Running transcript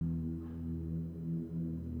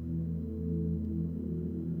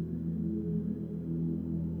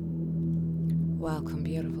Welcome,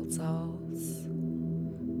 beautiful souls,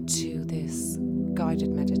 to this guided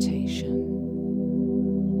meditation,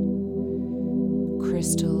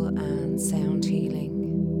 crystal and sound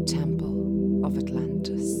healing temple of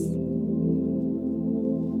Atlantis.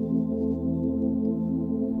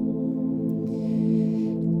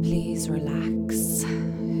 Please relax,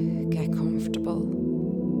 get comfortable,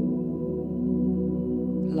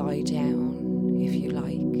 lie down if you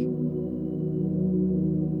like.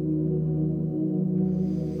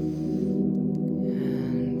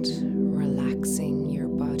 Relaxing your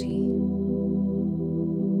body,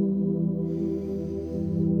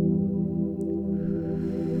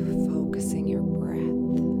 focusing your breath,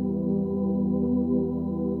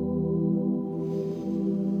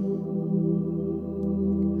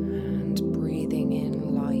 and breathing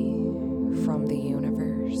in light from the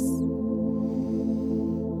universe.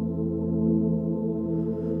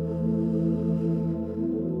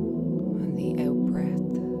 And the out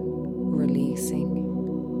breath, releasing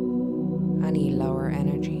any lower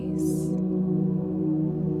energies.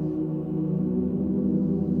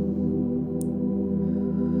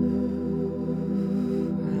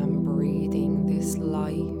 And breathing this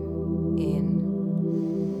light in.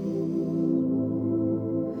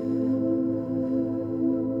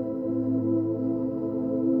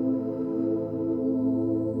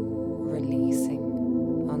 Releasing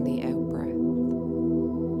on the out breath.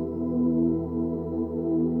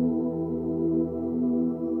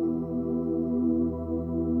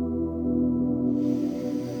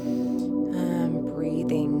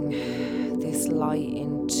 Breathing this light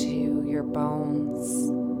into your bones,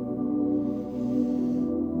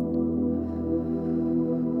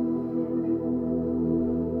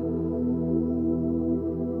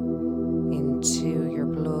 into your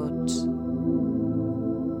blood,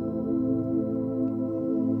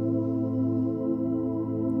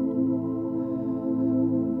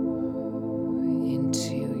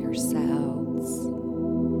 into your cells.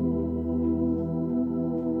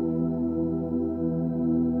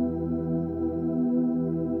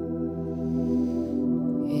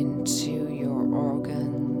 Into your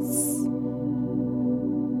organs,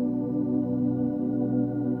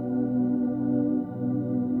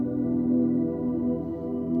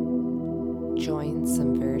 joints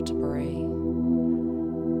and vertebrae,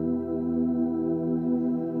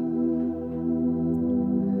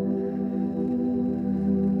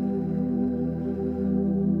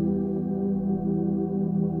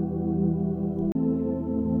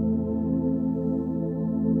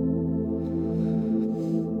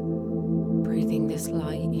 breathing this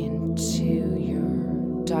light into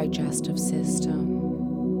your digestive system,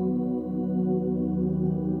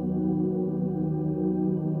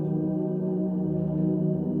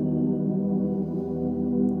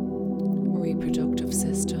 reproductive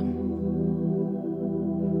system,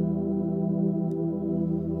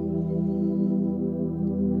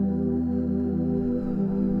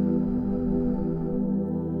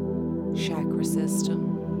 chakra system,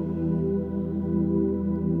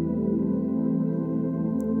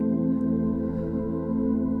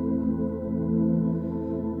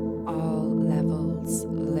 all levels,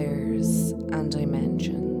 layers, and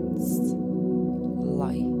dimensions,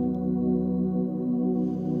 light.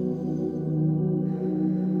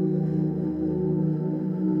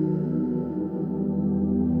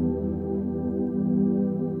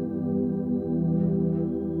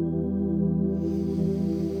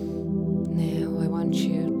 Now I want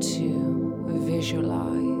you to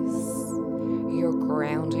visualize your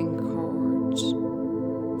grounding cord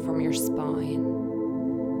from your spine.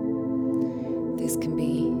 This can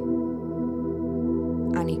be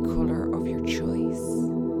any color of your choice.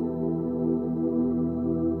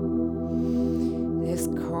 This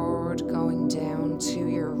cord going down to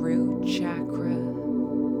your root chakra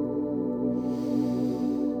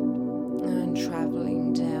and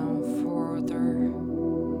traveling down further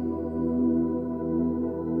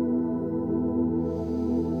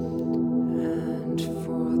and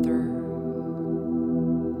further.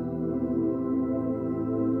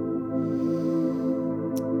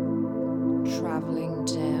 Traveling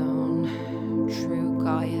down through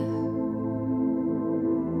Gaia,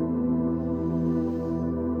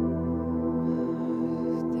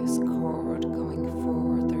 this cord going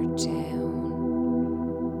further down,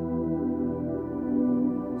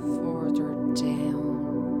 further down.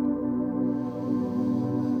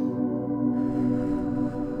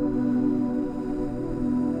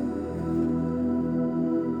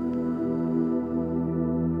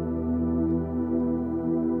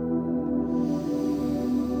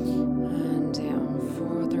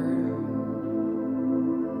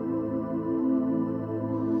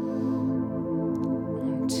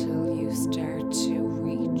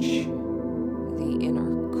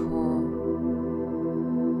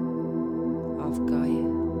 of Gaia.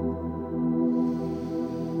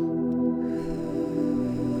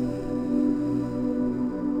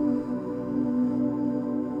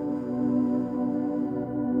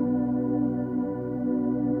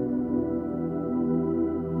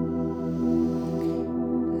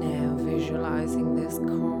 Now visualizing this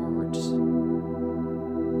cord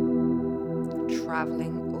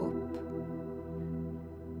traveling up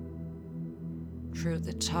through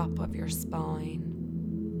the top of your spine,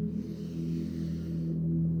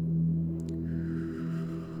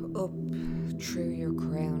 up through your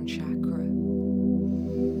crown chakra,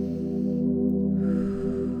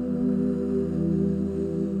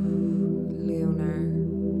 lunar,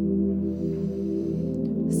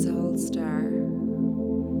 soul star,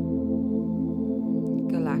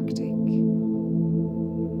 galactic,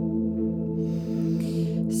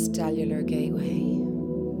 stellar gateway,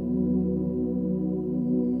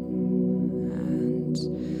 and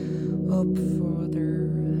up further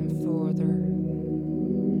and further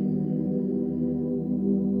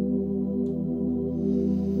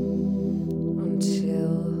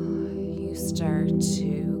until you start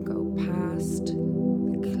to go past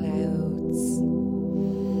the clouds,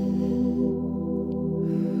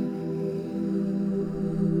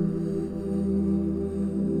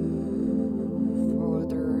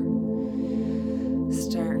 further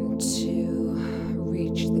starting to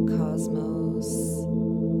reach the cosmos,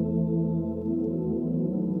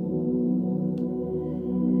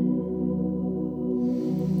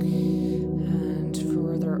 and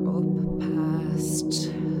further up past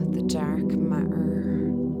the dark matter,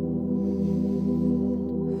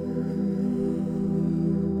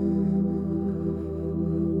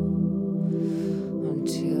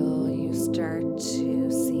 until you start to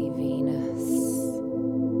see Venus.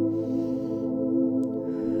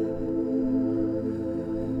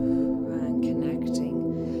 And connecting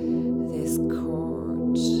this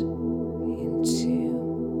cord into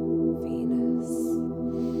Venus.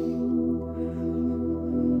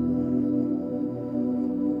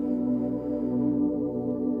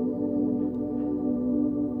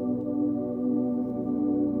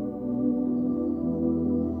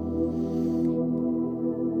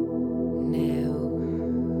 Now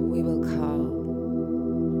we will call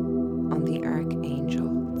on the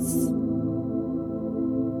archangels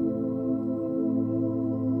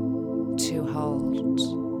to hold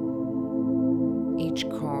each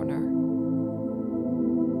corner,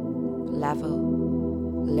 level,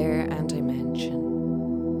 layer and dimension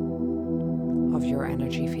of your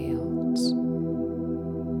energy fields.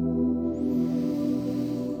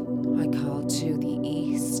 I call to the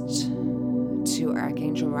east to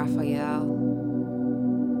Archangel Raphael.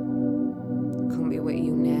 Come be with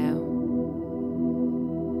you now.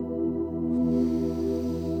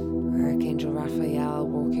 Archangel Raphael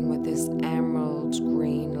working with this emerald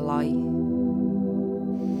green light.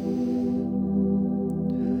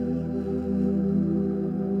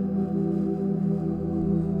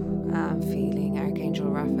 I'm feeling Archangel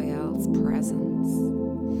Raphael's presence.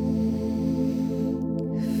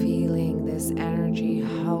 Feeling this energy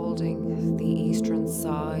holding the eastern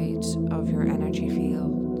side of your energy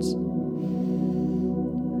field.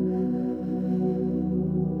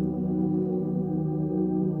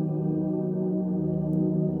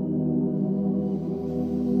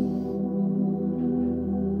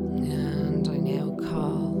 And I now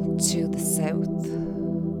call to the south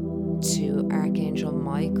to Archangel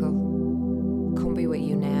Michael. Come be with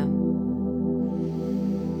you now.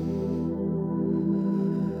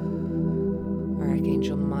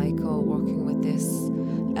 Archangel Michael working with this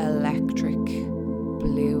electric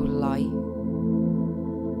blue light.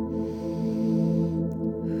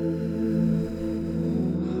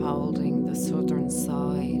 Holding the southern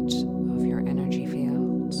side of your energy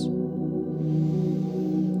field.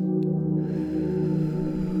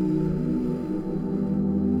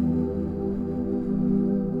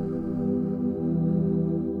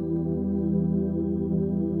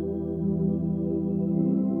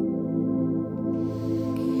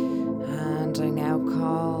 And I now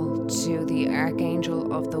call to the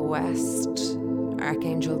Archangel of the West,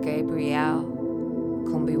 Archangel Gabriel.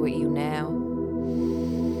 Come be with you now.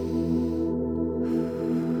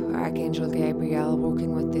 Archangel Gabriel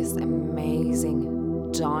working with this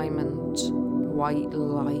amazing diamond white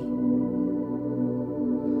light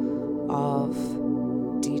of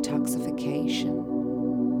detoxification.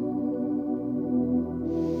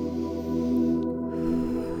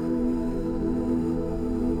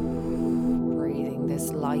 Breathing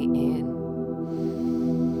this light in.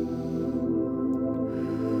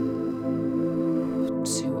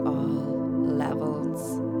 To all levels,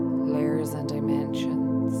 layers and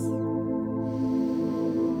dimensions.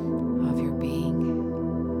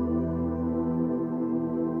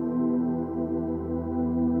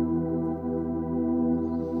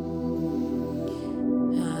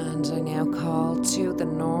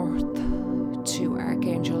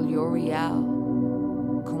 Archangel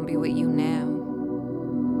Uriel, come be with you now.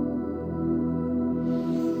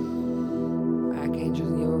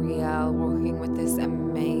 Archangel Uriel working with this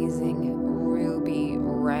amazing ruby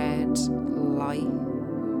red light,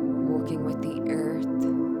 working with the earth.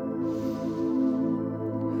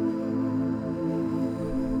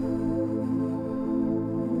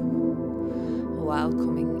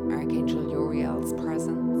 Welcoming Archangel Uriel's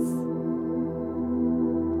presence.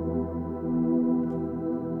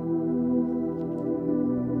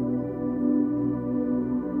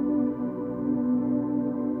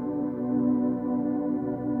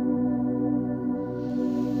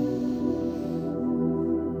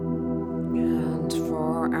 And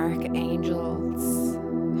for archangels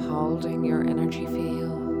holding your energy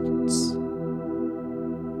field,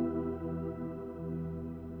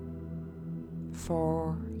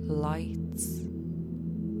 for lights,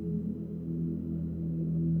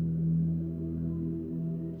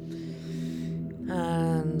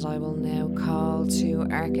 and I will now call to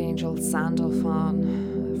Archangel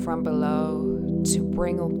Sandalphon from below to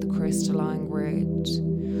bring up the crystalline grid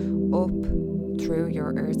up through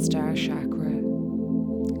your Earth Star chakra,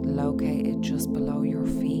 located just below your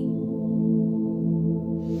feet.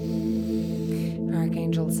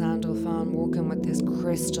 Archangel Sandalphon working with this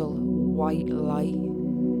crystal white light.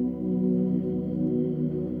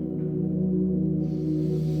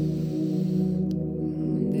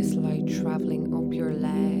 This light traveling up your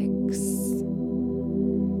legs,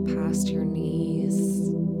 past your knees,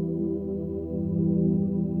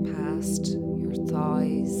 past your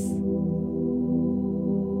thighs,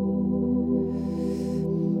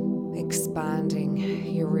 expanding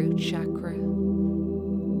your root chakra.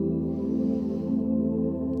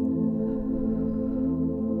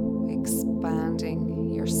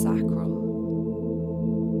 Expanding your sacral,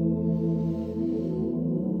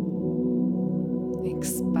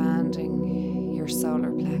 expanding your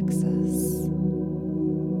solar plexus,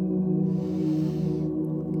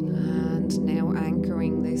 and now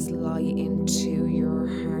anchoring this light into your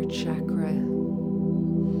heart chakra.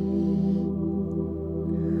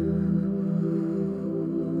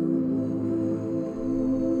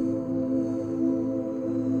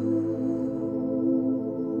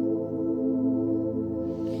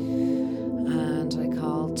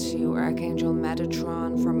 To Archangel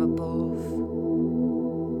Metatron from above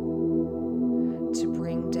to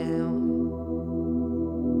bring down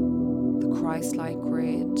the Christ-like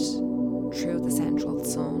grid through the central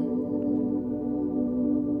sun.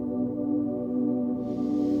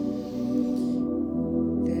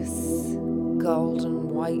 This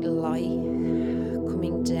golden white light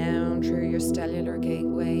coming down through your stellar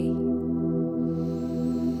gateway,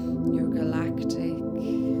 your galactic,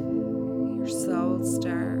 your soul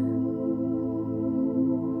star,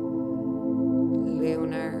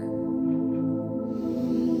 lunar,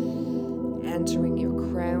 entering your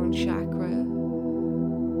crown chakra,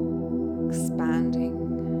 expanding,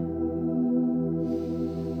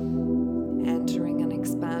 entering and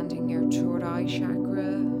expanding your third eye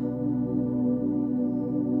chakra,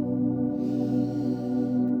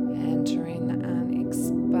 entering and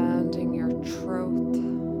expanding your throat,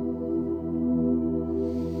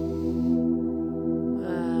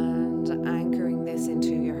 and anchoring this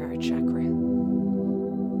into your heart chakra.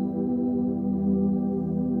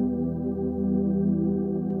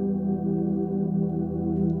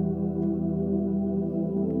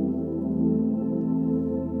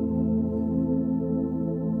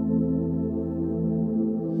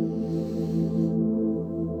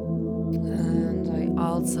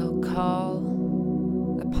 Also call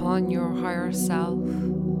upon your higher self,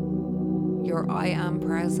 your I Am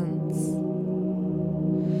presence,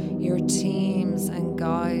 your teams and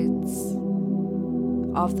guides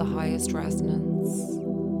of the highest resonance,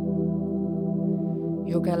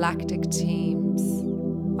 your galactic teams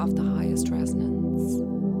of the highest resonance.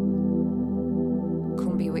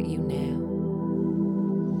 Come be with you now.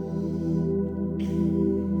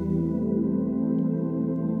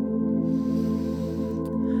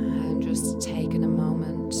 Just taking a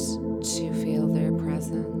moment to feel their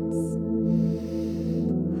presence.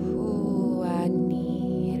 Ooh,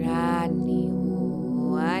 anira, ni,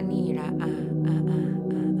 ooh, anira,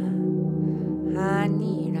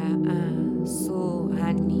 anira, so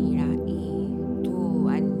anira, tu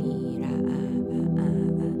anira,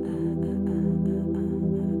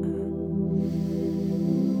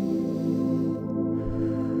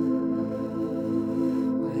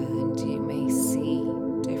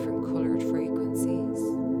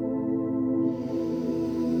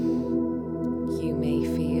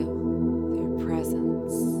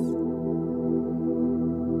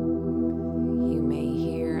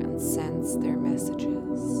 sense their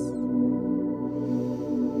messages.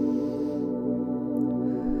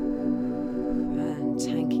 And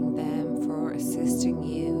thanking them for assisting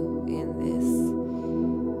you in this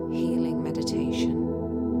healing meditation.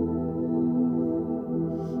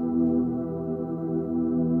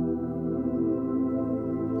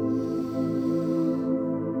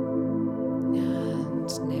 And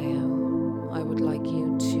now I would like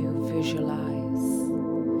you to visualize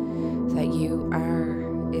that you are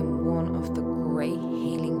in one of the great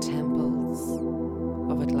healing temples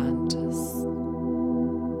of Atlantis.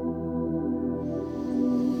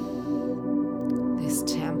 This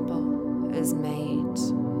temple is made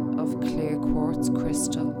of clear quartz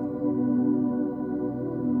crystal.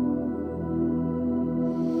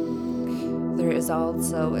 There is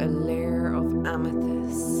also a layer of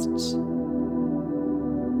amethyst,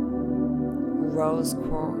 rose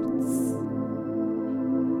quartz,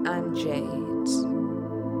 and jade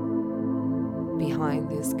behind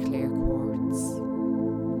this clear quartz.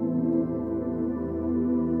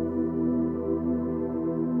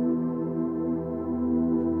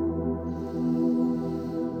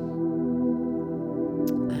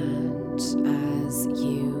 And as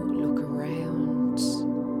you look around,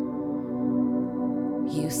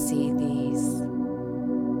 you see these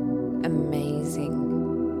amazing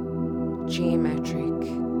geometric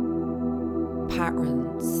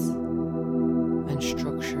patterns and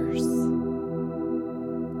structures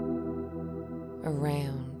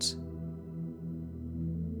around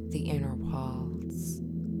the inner walls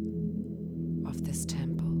of this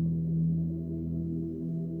temple.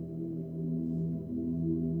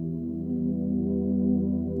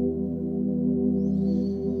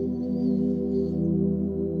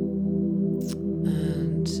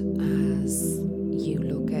 And as you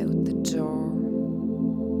look out the door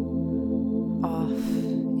off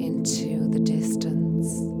into the distance,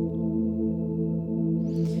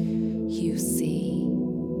 you see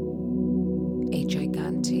a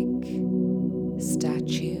gigantic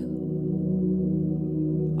statue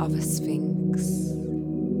of a sphinx.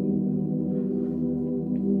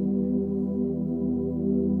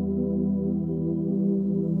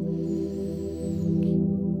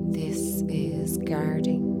 This is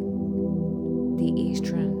guarding the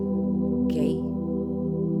eastern gate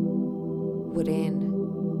within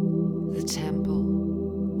the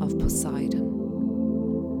temple of Poseidon.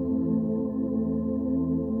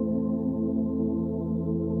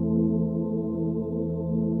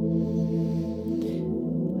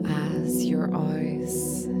 As your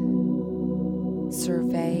eyes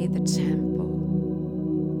survey the temple,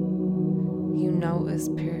 you notice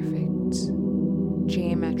perfect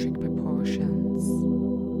geometric proportions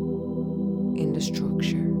in the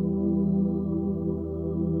structure.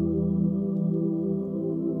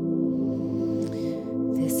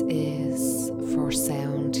 This is for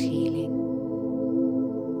sound healing.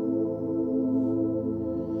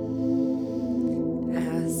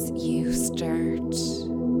 As you start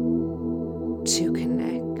to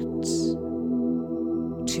connect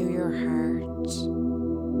to your heart,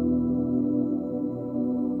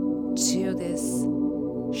 to this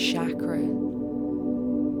chakra,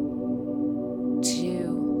 to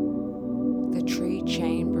the three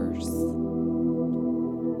chambers,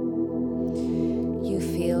 you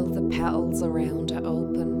feel the petals around it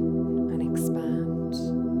open and expand.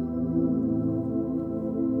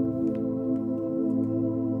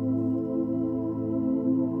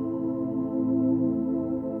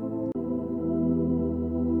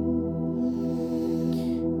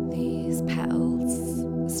 These petals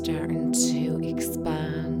starting to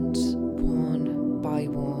expand one by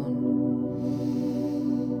one.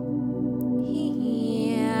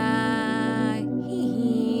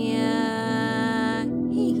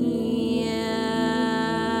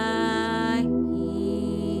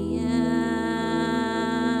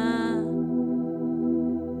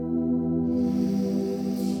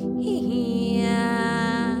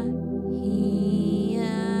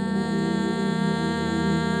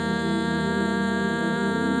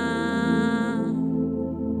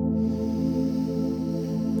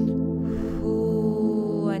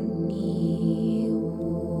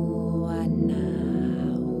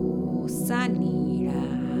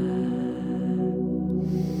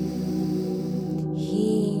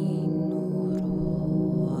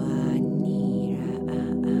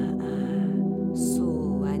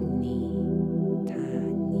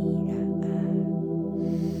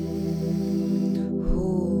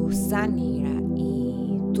 Sanira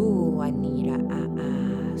I tu anira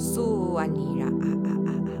a su anira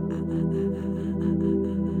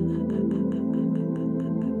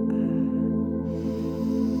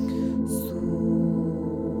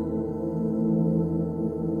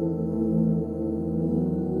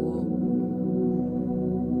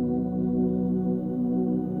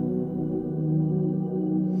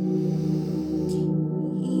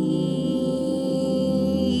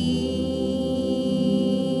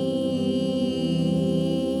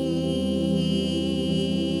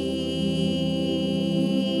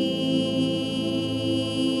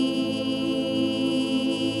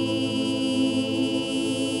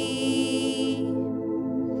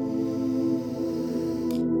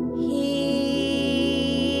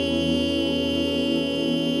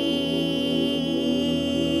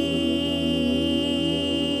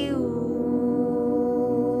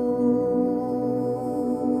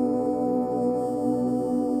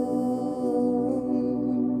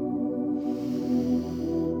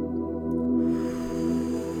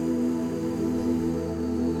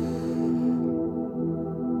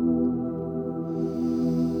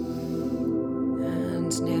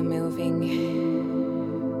And now moving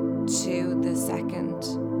to the second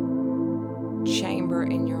chamber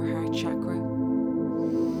in your heart chakra.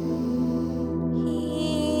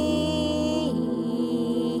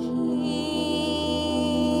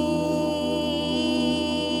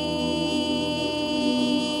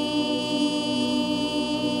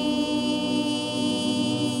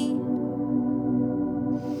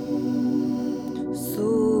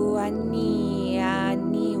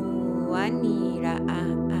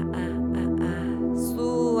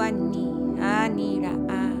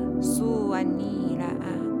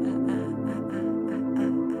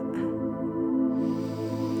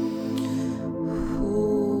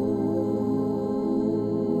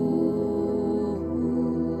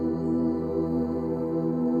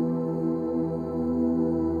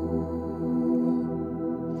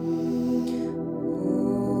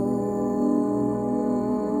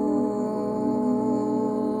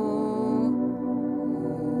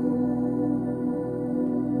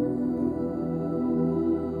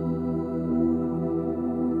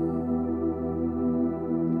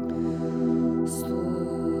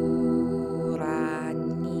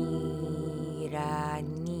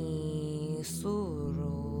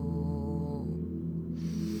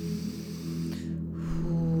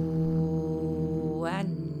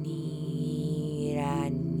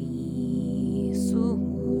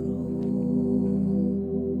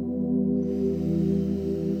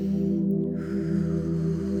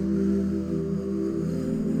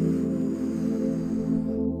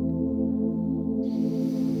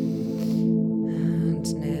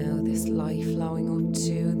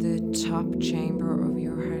 Top chamber of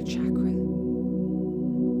your heart chakra.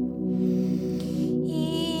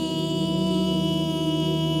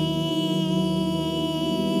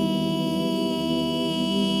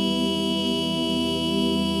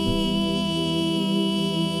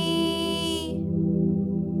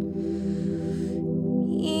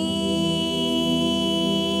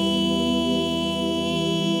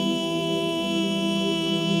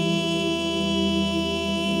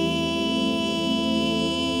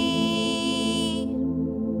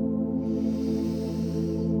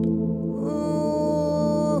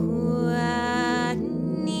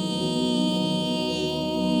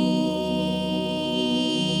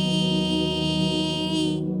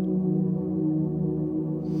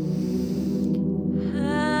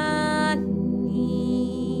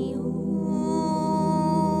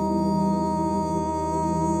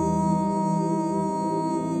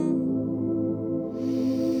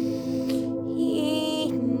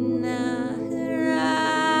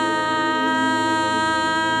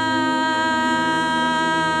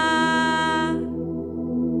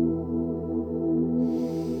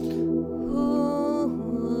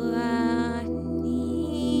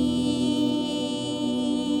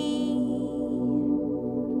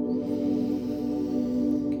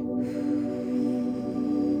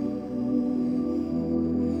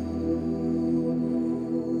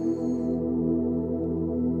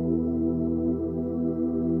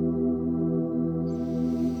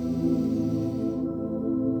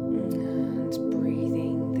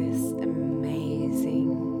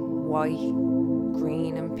 White,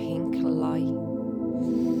 green and pink light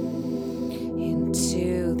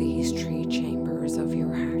into these 3 chambers of your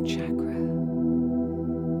heart chakra.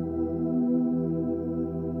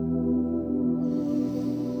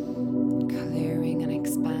 Clearing and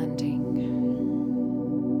expanding.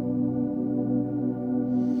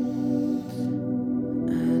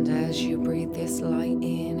 And as you breathe this light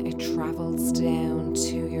in, it travels down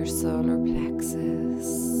to your solar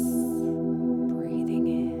plexus.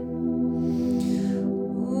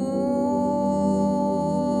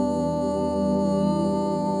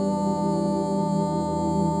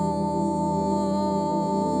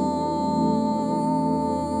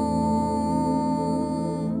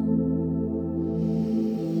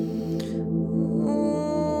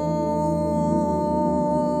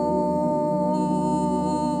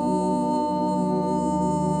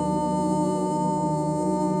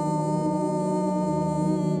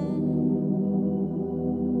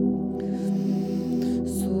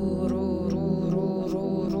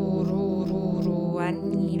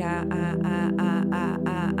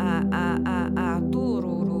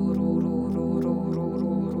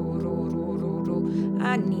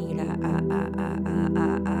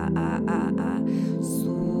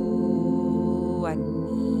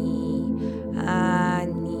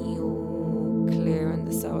 Clearing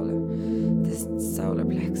the solar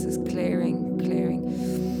plexus, clearing.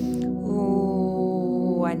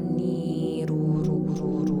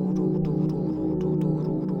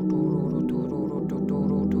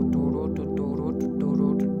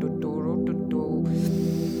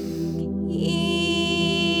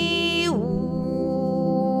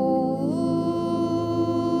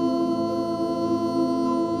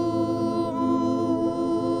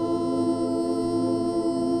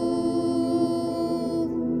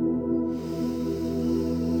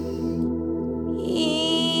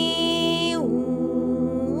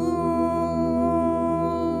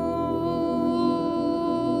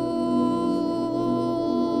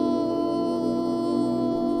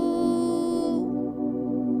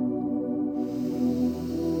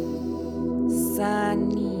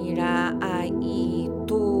 anira ai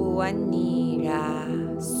tu anira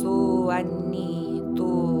su ani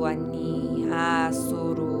tu ani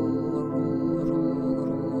asuru.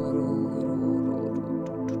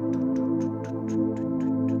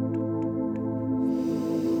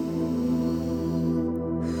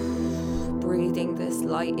 Breathing this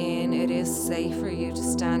light in, it is safe for you to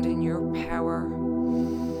stand in your power.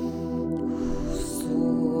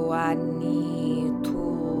 Su ani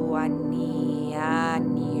tu ani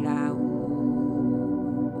anira.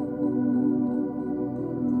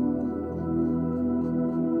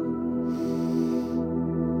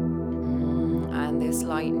 And this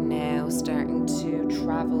light now starting to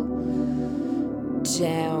travel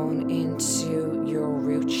down into your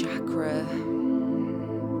root chakra,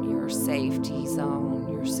 your safety zone,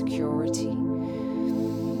 your security,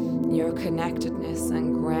 your connectedness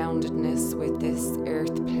and groundedness with this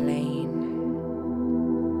earth plane.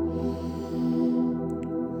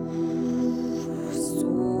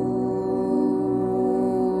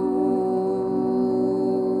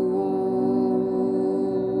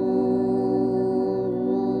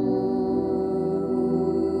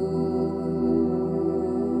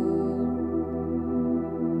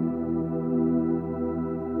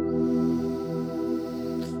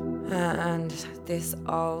 And this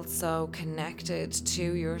also connected to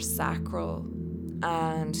your sacral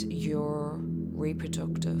and your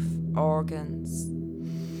reproductive organs.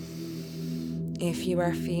 If you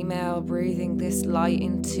are female, breathing this light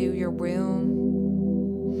into your womb.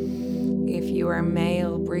 If you are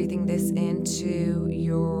male, breathing this into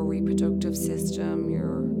your reproductive system,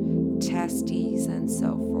 your testes and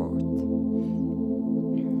so forth.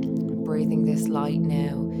 Breathing this light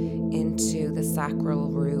now into the sacral,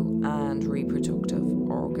 root and reproductive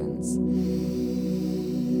organs.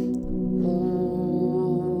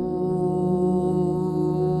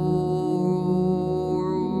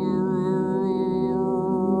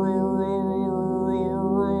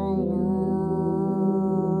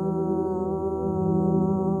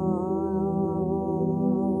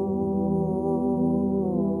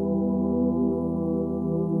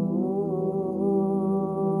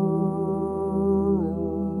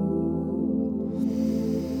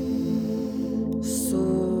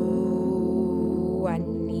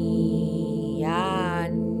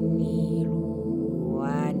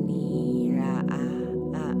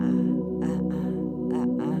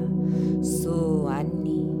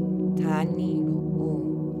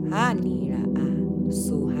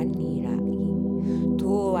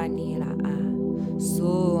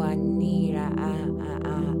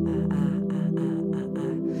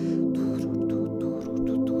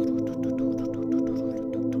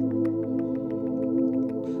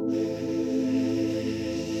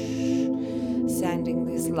 Sending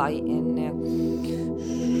this light in now.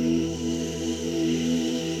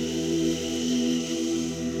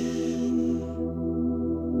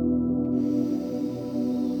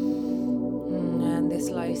 And this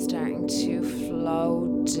light starting to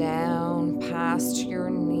flow down past your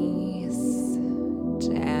knees,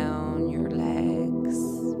 down your legs,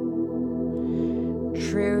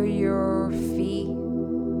 through your feet,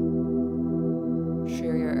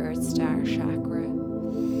 through your Earth Star chakra,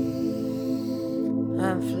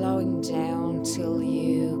 and flowing down till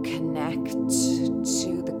you connect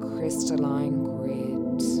to the crystalline grid.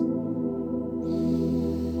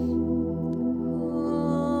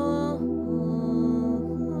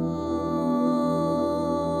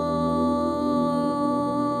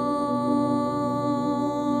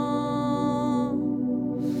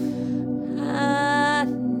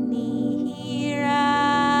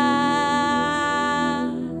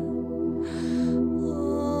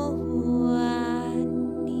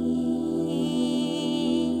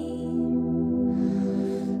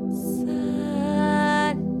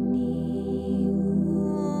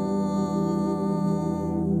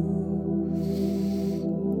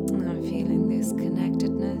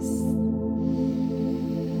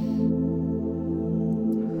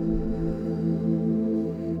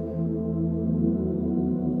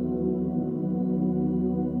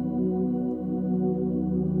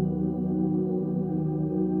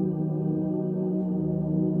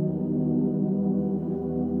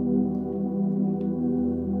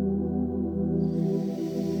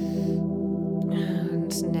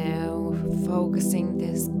 Focusing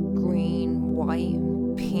this green, white,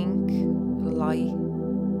 pink light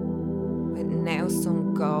with now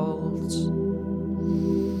some gold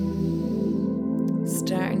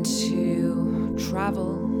starting to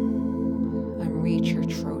travel and reach your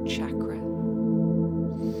throat chakra,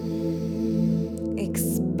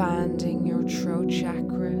 expanding your throat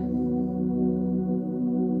chakra,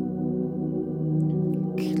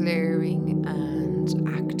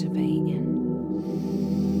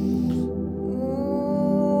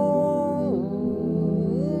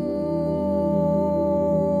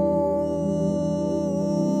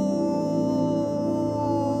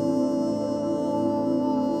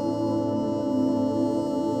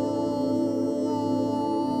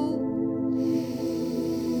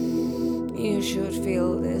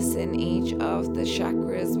 of the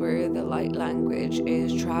chakras where the light language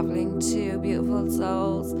is traveling to, beautiful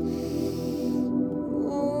souls.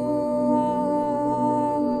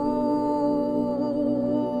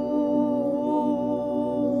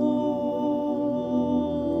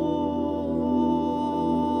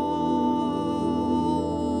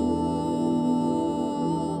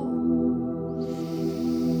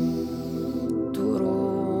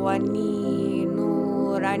 Nurani,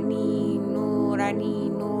 Nurani,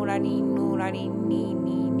 Nurani, Nurani, Nurani, ni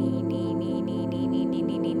ni ni ni ni ni ni ni ni ni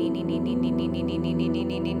ni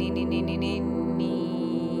ni ni ni ni ni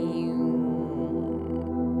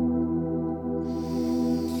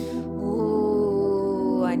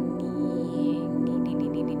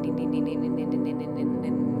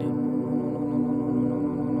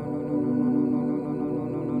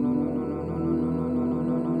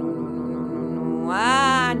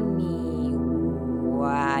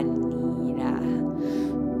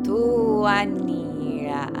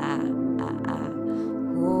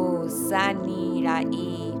Sanira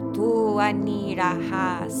I tuanira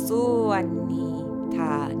ha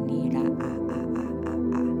suanita nira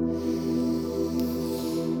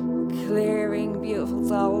Clearing, beautiful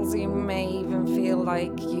souls. You may even feel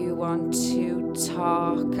like you want to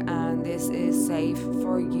talk, and this is safe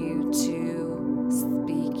for you to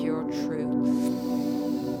speak your truth.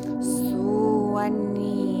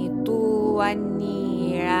 Suani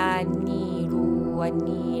tuanira niru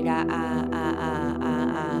anira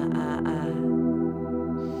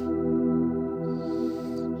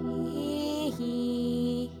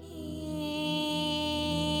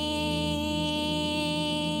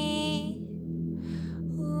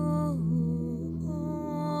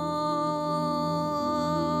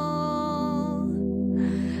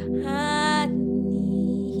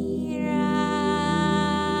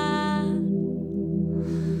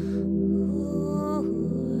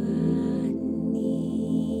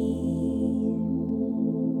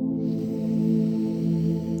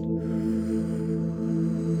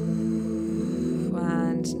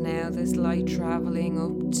Now this light traveling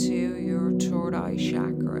up to your third eye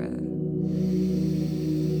chakra,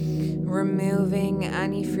 removing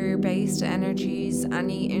any fear-based energies,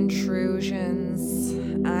 any intrusions,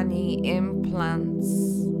 any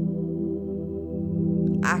implants,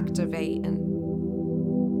 activating,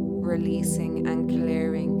 releasing and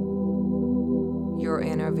clearing your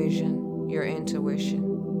inner vision, your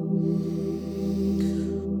intuition.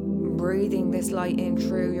 Breathing this light in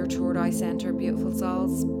through your third eye center, beautiful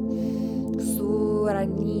souls.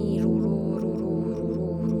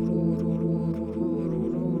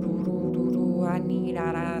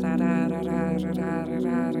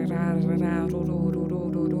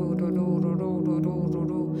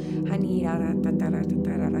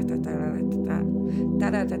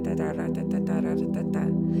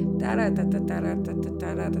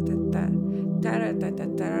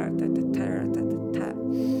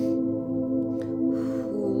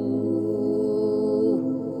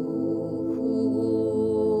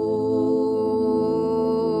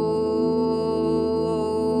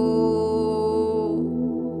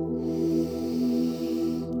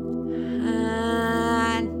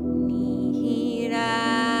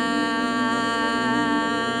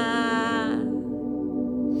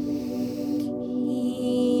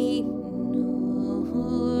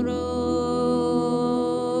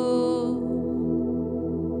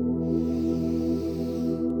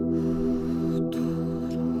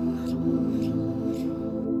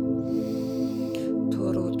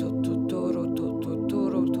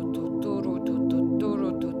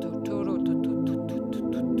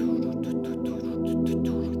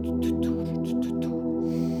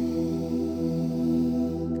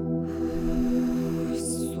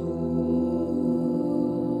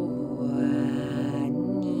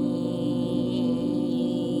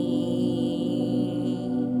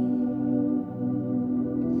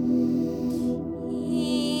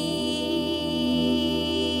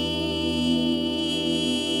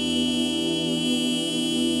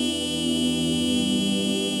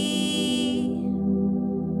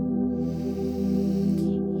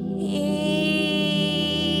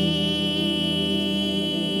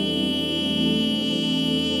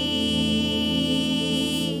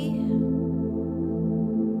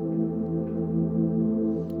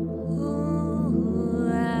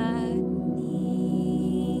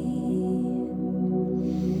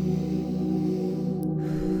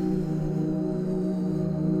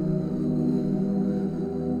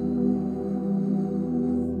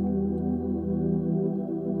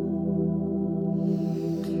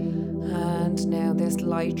 Now this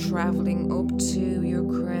light traveling up to your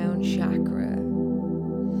crown chakra,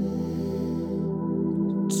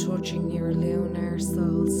 approaching your lunar,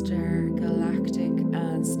 soul star, galactic,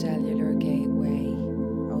 and stellar gateway.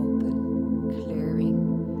 Open,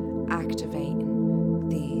 clearing, activating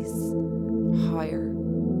these higher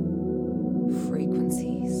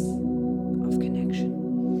frequencies of connection.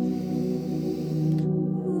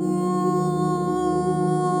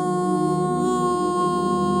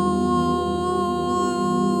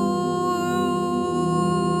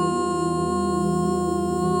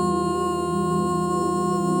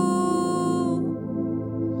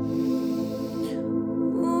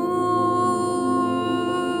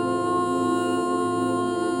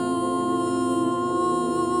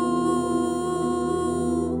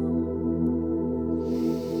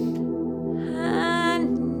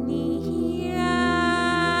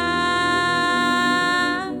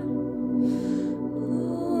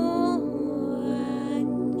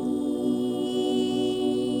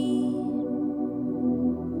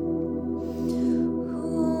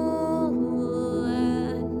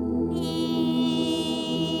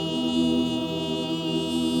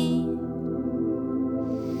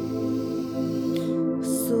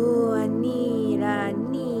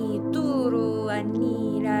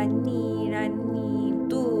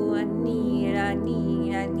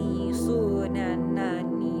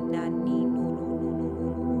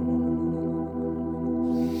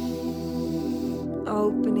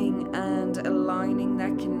 Opening and aligning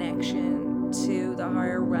that connection to the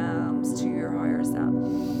higher realms, to your higher self.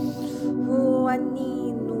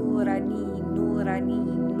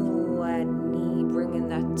 Bringing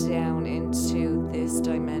that down into this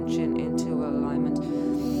dimension, into alignment.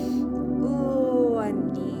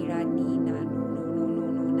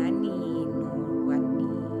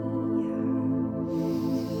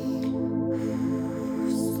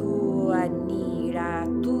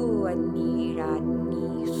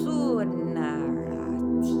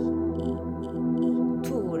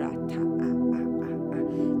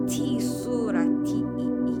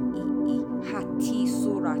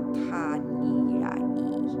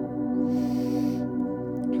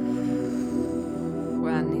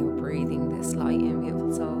 And now breathing this light in,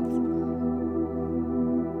 beautiful souls.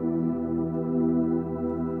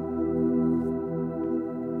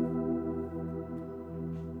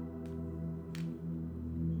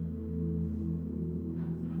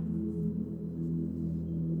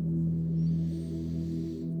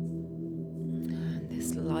 And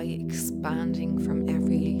this light expanding from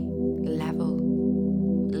every level,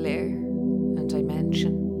 layer, and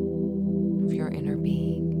dimension of your inner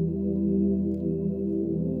being.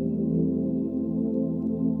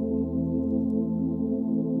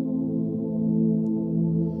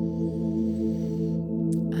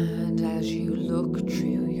 And as you look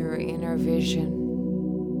through your inner vision,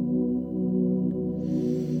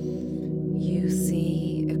 you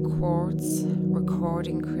see a quartz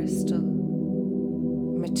recording crystal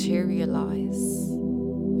materialize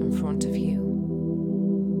in front of you.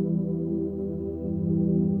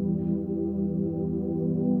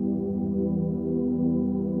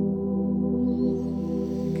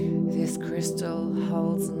 This crystal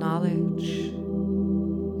holds knowledge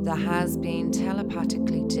that has been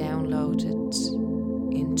telepathically downloaded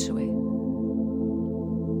into it.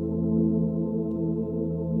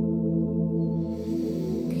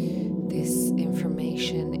 This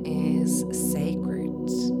information is sacred.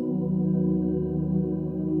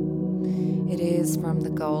 It is from the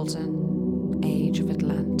golden age of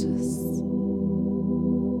Atlantis.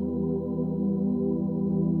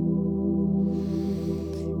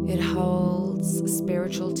 It holds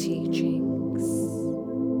spiritual teachings,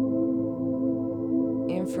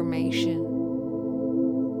 information,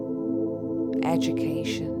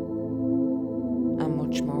 education, and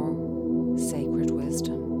much more sacred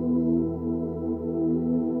wisdom.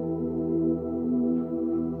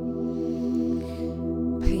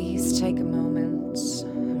 Please take a moment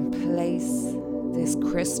and place this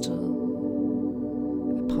crystal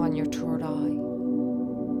upon your third eye.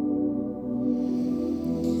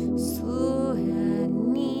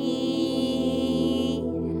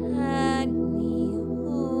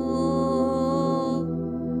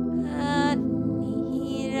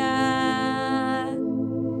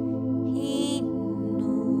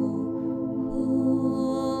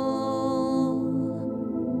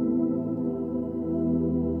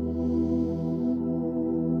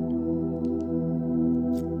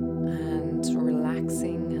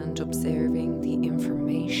 Observing the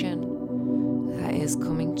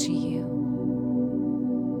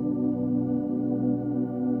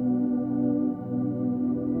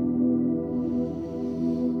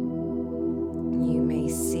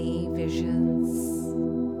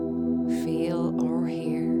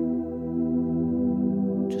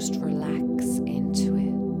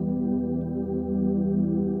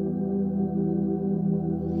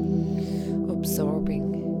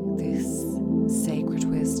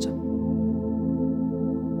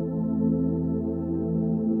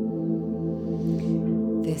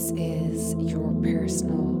your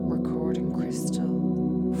personal recording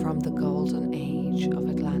crystal from the golden age of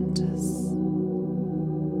Atlantis.